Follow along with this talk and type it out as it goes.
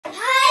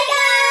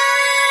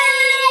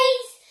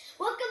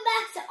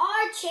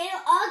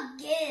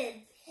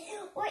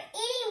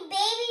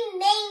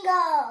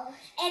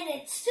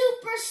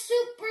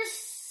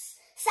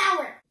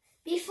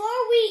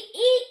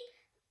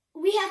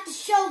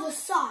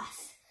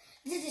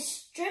This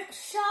is shrimp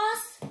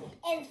sauce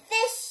and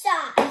fish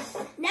sauce.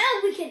 Now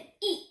we can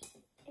eat.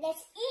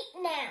 Let's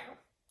eat now.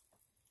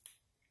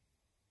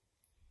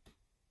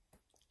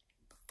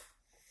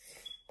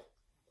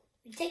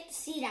 We take the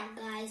seed out,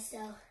 guys,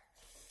 so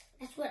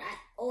that's what I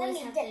always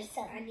have to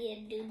do. I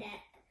need to do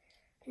that.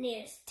 I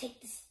need to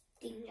take this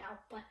thing out,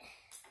 but...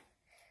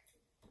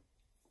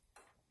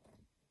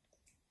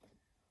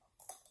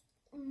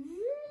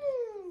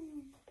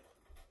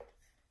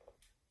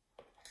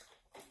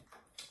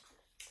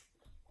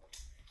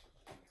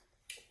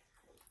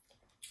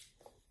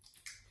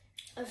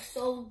 It's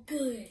so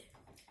good.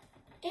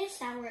 It's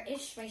sour,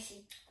 it's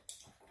spicy.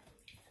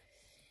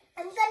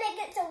 I'm gonna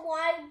get some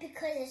water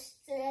because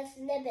it's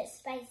a little bit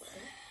spicy.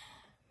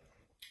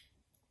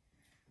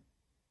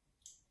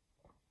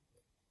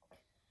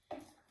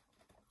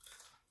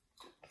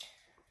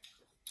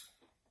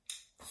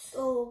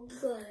 So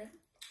good.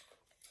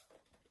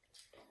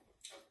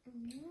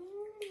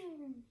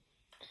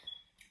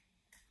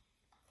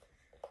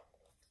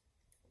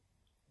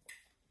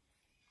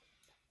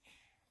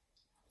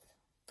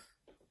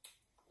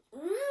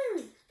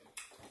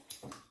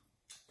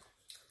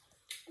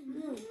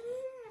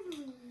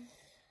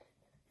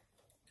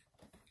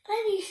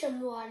 I need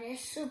some water.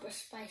 It's super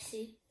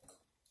spicy.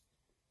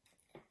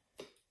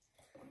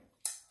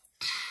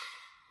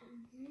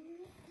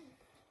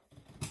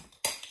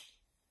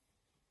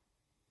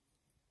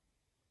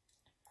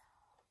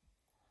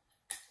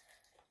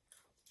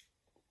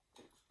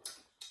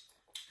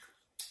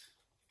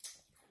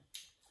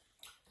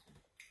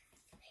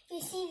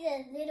 You see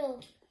the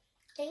little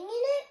thing in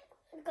it?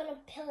 I'm gonna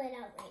peel it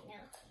out right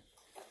now.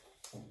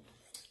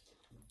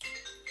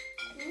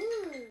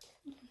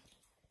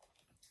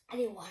 I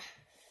need water.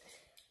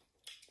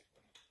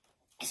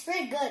 It's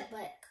pretty good,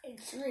 but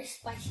it's really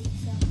spicy,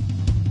 so.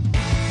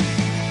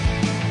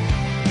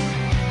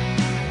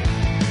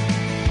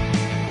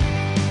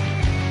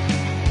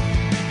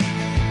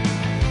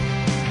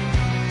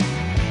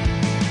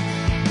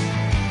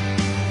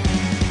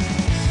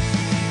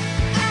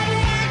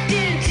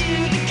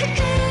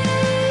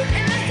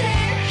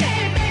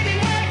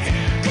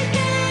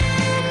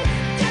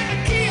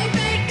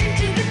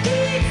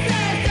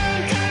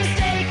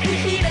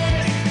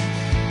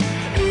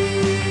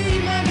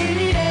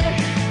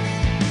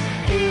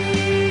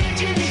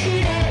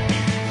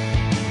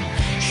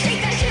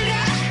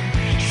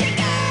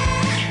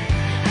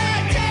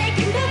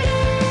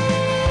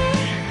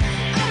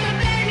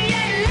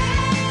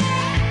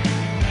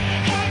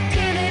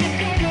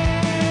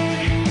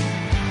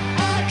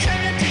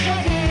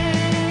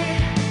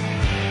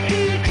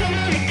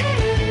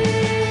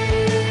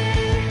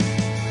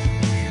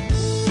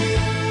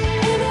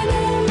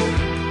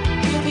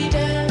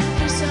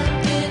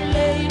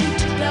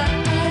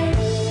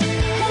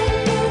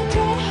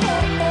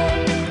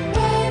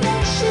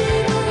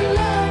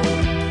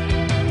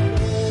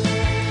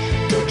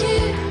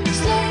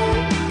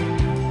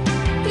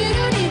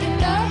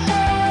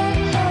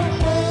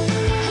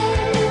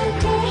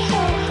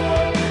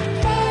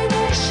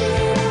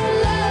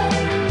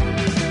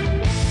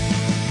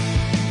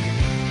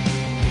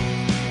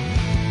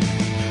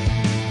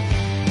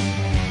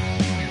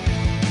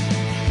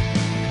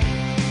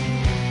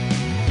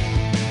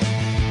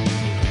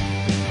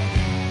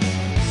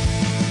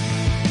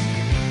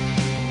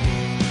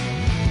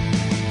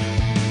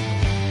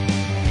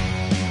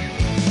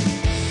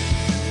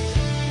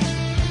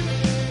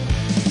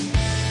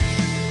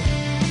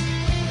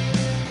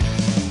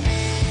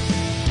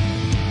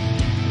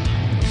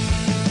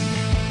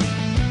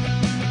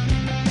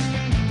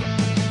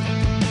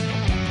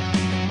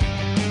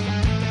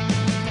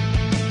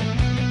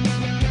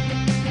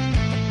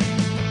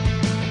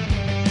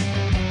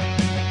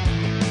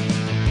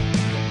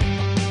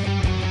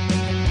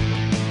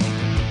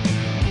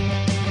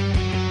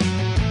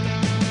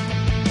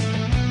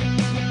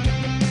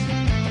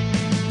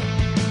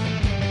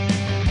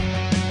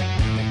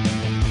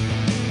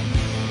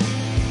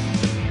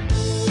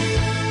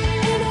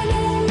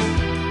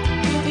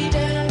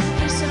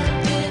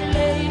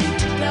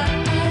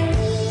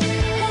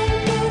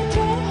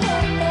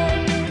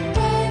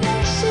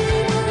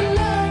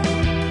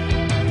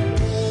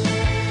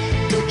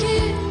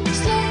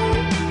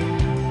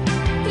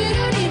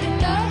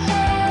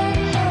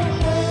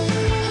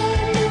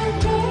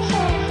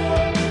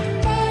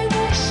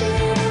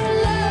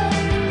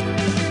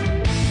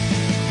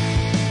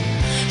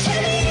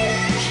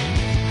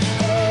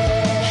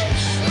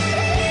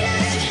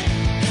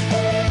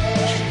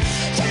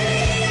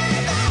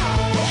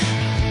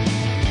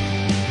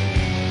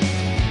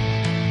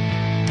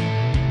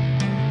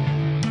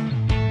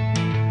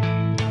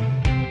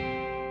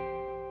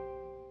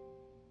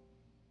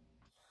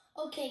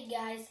 Okay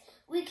guys,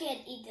 we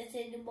can't eat this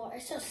anymore.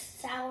 It's so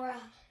sour,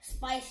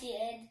 spicy,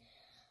 and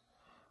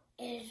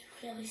it's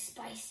really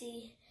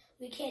spicy.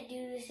 We can't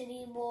do this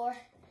anymore.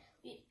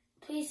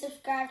 Please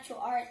subscribe to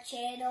our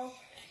channel.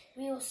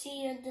 We will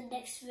see you in the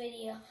next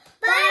video.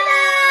 Bye!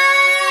 Bye.